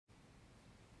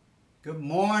Good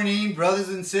morning, brothers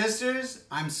and sisters.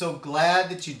 I'm so glad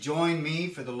that you joined me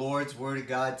for the Lord's Word of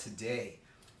God today.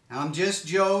 I'm Just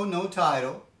Joe, no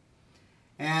title.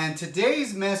 And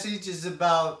today's message is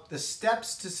about the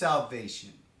steps to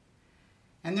salvation.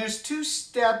 And there's two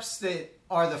steps that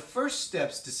are the first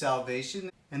steps to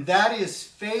salvation, and that is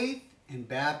faith and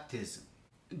baptism.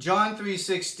 John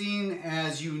 3:16,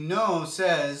 as you know,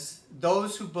 says,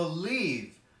 those who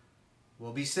believe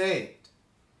will be saved.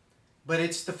 But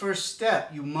it's the first step.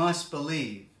 You must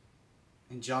believe.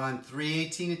 In John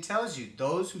 3:18 it tells you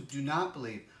those who do not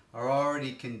believe are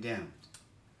already condemned.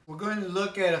 We're going to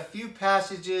look at a few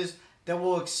passages that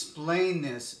will explain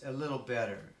this a little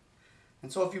better.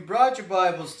 And so if you brought your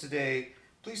Bibles today,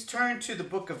 please turn to the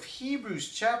book of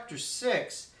Hebrews chapter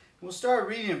 6. We'll start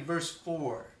reading at verse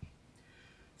 4.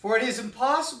 For it is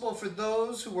impossible for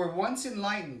those who were once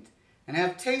enlightened and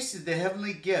have tasted the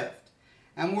heavenly gift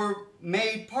and were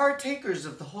made partakers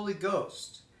of the Holy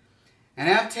Ghost, and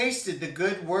have tasted the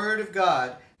good word of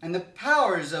God and the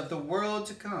powers of the world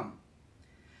to come,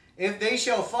 if they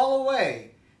shall fall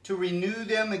away, to renew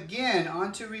them again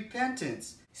unto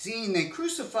repentance, seeing they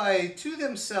crucify to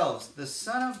themselves the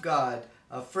Son of God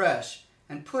afresh,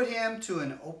 and put him to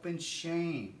an open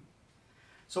shame.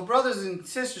 So brothers and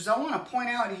sisters, I want to point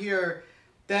out here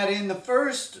that in the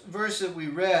first verse that we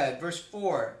read, verse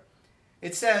 4,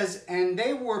 it says, and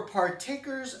they were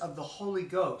partakers of the Holy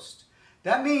Ghost.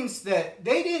 That means that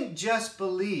they didn't just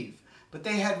believe, but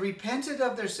they had repented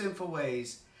of their sinful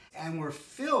ways and were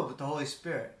filled with the Holy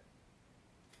Spirit.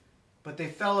 But they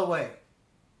fell away.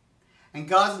 And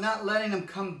God's not letting them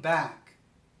come back,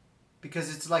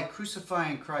 because it's like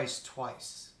crucifying Christ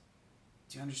twice.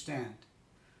 Do you understand?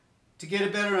 To get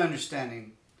a better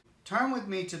understanding, turn with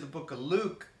me to the book of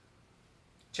Luke,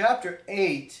 chapter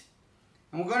 8,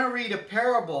 and we're going to read a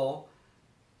parable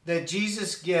that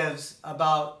Jesus gives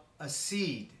about a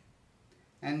seed.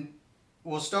 And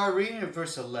we'll start reading at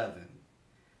verse 11.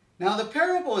 Now the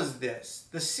parable is this.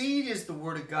 The seed is the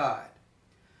word of God.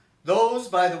 Those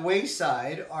by the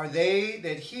wayside are they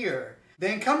that hear.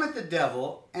 Then cometh the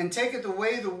devil, and taketh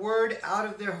away the word out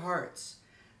of their hearts,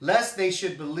 lest they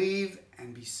should believe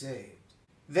and be saved.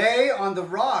 They on the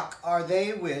rock are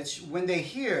they which, when they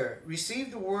hear,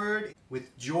 receive the word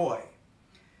with joy.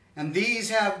 And these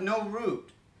have no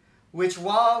root, which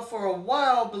while for a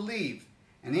while believe,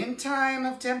 and in time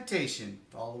of temptation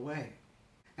fall away.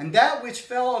 And that which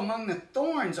fell among the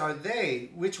thorns are they,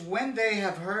 which when they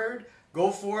have heard,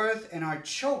 go forth and are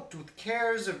choked with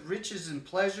cares of riches and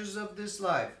pleasures of this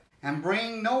life, and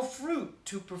bring no fruit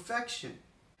to perfection.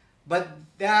 But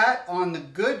that on the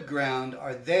good ground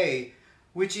are they,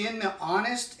 which in the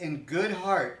honest and good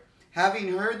heart,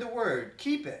 having heard the word,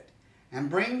 keep it, and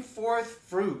bring forth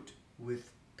fruit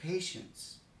with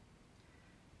patience.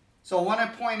 So I want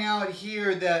to point out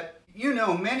here that,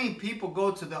 many people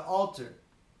go to the altar,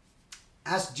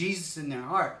 ask Jesus in their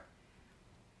heart,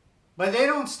 but they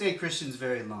don't stay Christians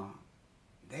very long.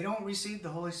 They don't receive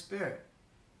the Holy Spirit.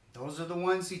 Those are the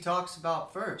ones he talks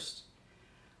about first.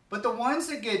 But the ones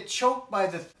that get choked by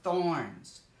the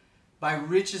thorns, by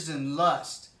riches and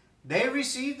lust, they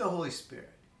receive the Holy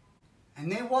Spirit. And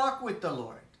they walk with the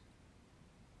Lord.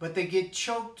 But they get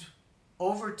choked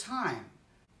over time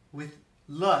with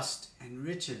lust and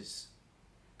riches.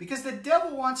 Because the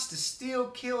devil wants to steal,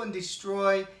 kill, and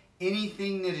destroy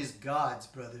anything that is God's,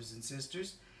 brothers and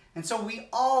sisters. And so we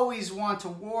always want to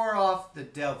ward off the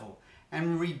devil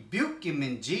and rebuke him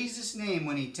in Jesus' name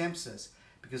when he tempts us.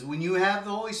 Because when you have the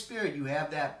Holy Spirit, you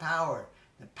have that power,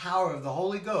 the power of the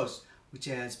Holy Ghost, which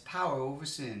has power over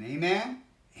sin. Amen?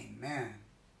 Amen.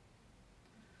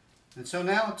 And so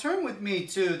now turn with me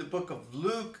to the book of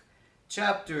Luke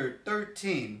chapter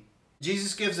 13.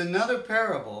 Jesus gives another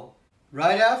parable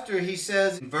right after he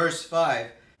says in verse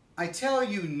 5, I tell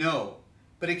you no,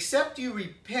 but except you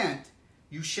repent,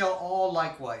 you shall all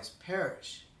likewise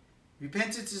perish.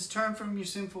 Repentance is turn from your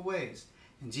sinful ways.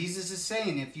 And Jesus is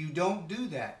saying if you don't do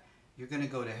that, you're going to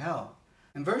go to hell.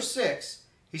 In verse 6,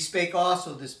 he spake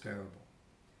also this parable.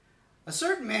 A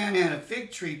certain man had a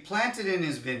fig tree planted in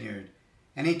his vineyard,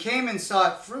 and he came and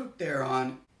sought fruit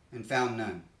thereon, and found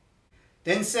none.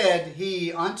 Then said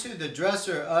he unto the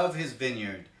dresser of his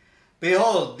vineyard,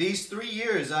 Behold, these 3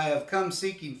 years I have come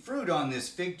seeking fruit on this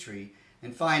fig tree,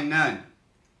 and find none.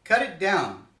 Cut it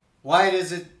down. Why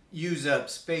does it use up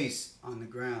space on the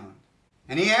ground?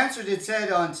 And he answered and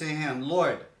said unto him,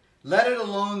 Lord, let it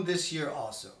alone this year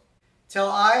also, till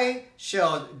I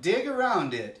shall dig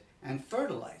around it and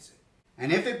fertilize it.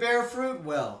 And if it bear fruit,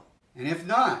 well, and if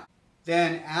not,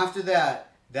 then after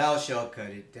that thou shalt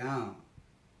cut it down.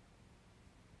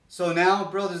 So now,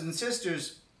 brothers and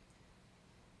sisters,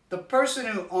 The person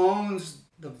who owns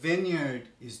the vineyard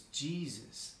is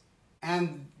Jesus.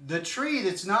 And the tree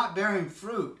that's not bearing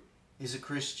fruit is a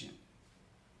Christian.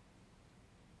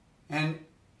 And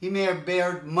he may have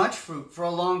bared much fruit for a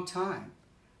long time,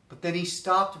 but then he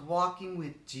stopped walking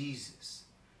with Jesus.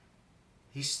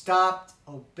 He stopped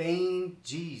obeying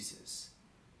Jesus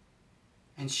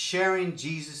and sharing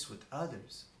Jesus with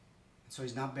others. And so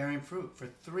he's not bearing fruit for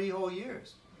 3 whole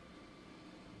years.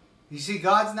 You see,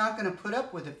 God's not going to put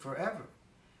up with it forever.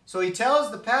 So he tells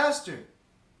the pastor,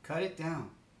 cut it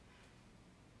down.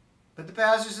 But the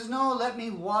pastor says, no, let me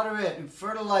water it and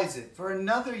fertilize it for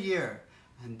another year.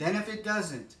 And then if it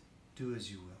doesn't, do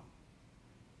as you will.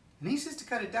 And he says to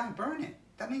cut it down, burn it.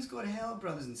 That means go to hell,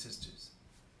 brothers and sisters.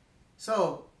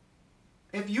 So,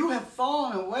 if you have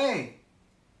fallen away,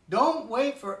 don't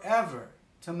wait forever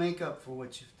to make up for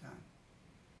what you've done.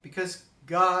 Because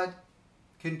God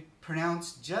can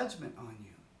pronounce judgment on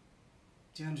you.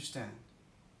 Do you understand?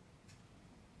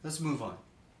 Let's move on.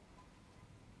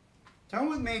 Turn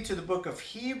with me to the book of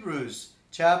Hebrews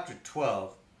chapter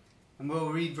 12, and we'll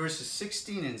read verses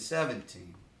 16 and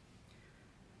 17.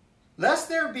 Lest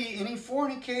there be any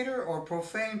fornicator or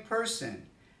profane person,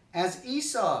 as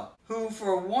Esau, who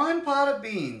for 1 pot of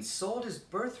beans sold his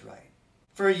birthright.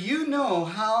 For you know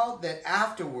how that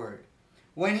afterward,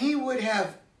 when he would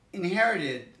have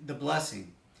inherited the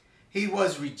blessing, he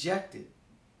was rejected.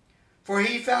 For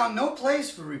he found no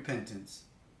place for repentance,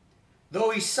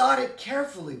 though he sought it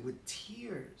carefully with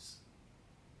tears.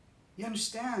 You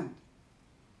understand?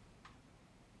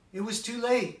 It was too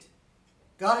late.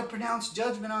 God had pronounced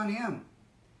judgment on him,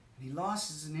 and he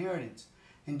lost his inheritance.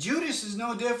 And Judas is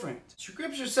no different.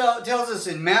 Scripture tells us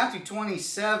in Matthew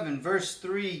 27, verse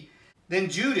 3, Then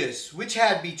Judas, which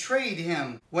had betrayed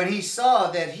him, when he saw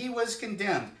that he was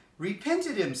condemned,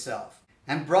 repented himself,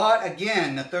 and brought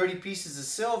again the 30 pieces of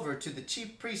silver to the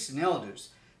chief priests and elders,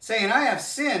 saying, I have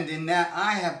sinned in that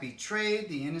I have betrayed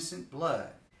the innocent blood.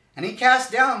 And he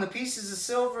cast down the pieces of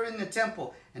silver in the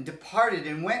temple, and departed,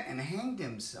 and went and hanged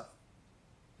himself.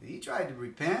 He tried to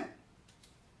repent.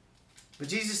 But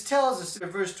Jesus tells us in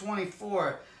verse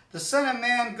 24, The Son of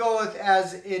Man goeth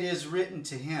as it is written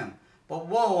to him. But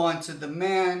woe unto the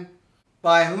man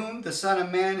by whom the Son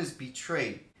of Man is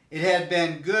betrayed. It had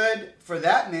been good for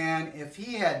that man if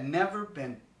he had never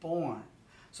been born.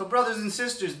 So brothers and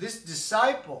sisters, this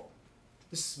disciple,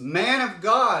 this man of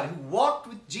God who walked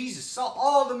with Jesus, saw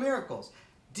all the miracles,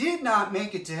 did not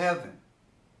make it to heaven.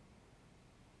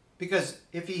 Because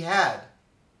if he had,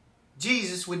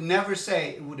 Jesus would never say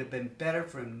it would have been better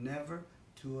for him never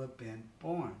to have been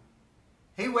born.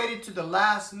 He waited to the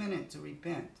last minute to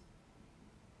repent.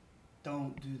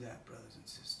 Don't do that, brothers and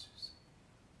sisters.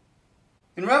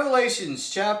 In Revelation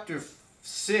chapter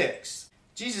 6,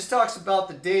 Jesus talks about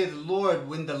the day of the Lord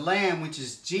when the Lamb, which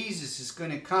is Jesus, is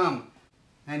going to come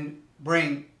and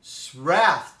bring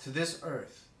wrath to this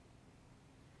earth.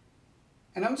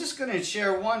 And I'm just going to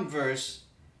share one verse.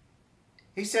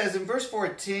 He says in verse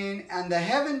 14, And the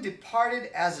heaven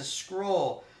departed as a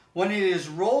scroll when it is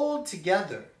rolled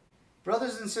together.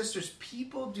 Brothers and sisters,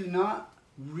 people do not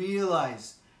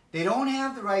realize, they don't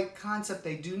have the right concept,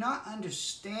 they do not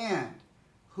understand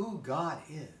who God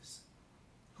is,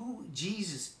 who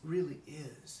Jesus really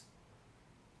is.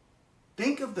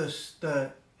 Think of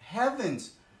the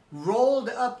heavens rolled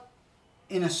up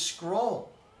in a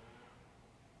scroll.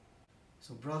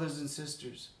 So brothers and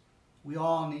sisters, we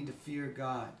all need to fear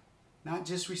God. Not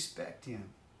just respect him,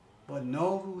 but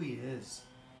know who he is.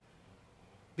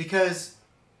 Because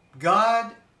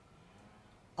God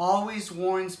always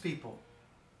warns people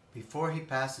before he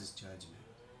passes judgment.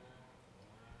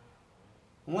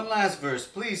 One last verse.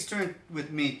 Please turn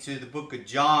with me to the book of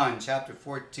John, chapter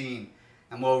 14,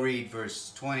 and we'll read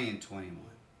verse 20 and 21.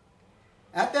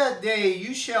 At that day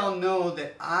you shall know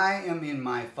that I am in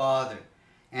my Father,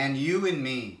 and you in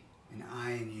me, and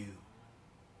I in you.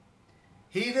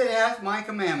 He that hath my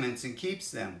commandments and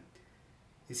keeps them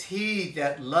is he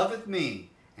that loveth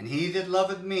me, and he that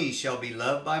loveth me shall be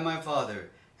loved by my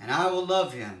Father, and I will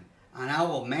love him, and I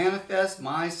will manifest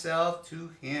myself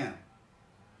to him.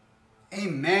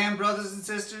 Amen, brothers and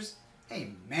sisters.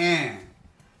 Amen.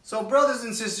 So, brothers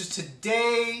and sisters,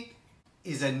 today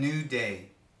is a new day,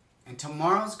 and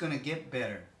tomorrow's going to get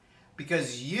better,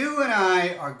 because you and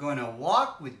I are going to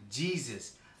walk with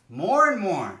Jesus more and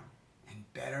more, and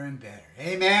better and better.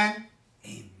 Amen.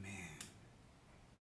 Amen.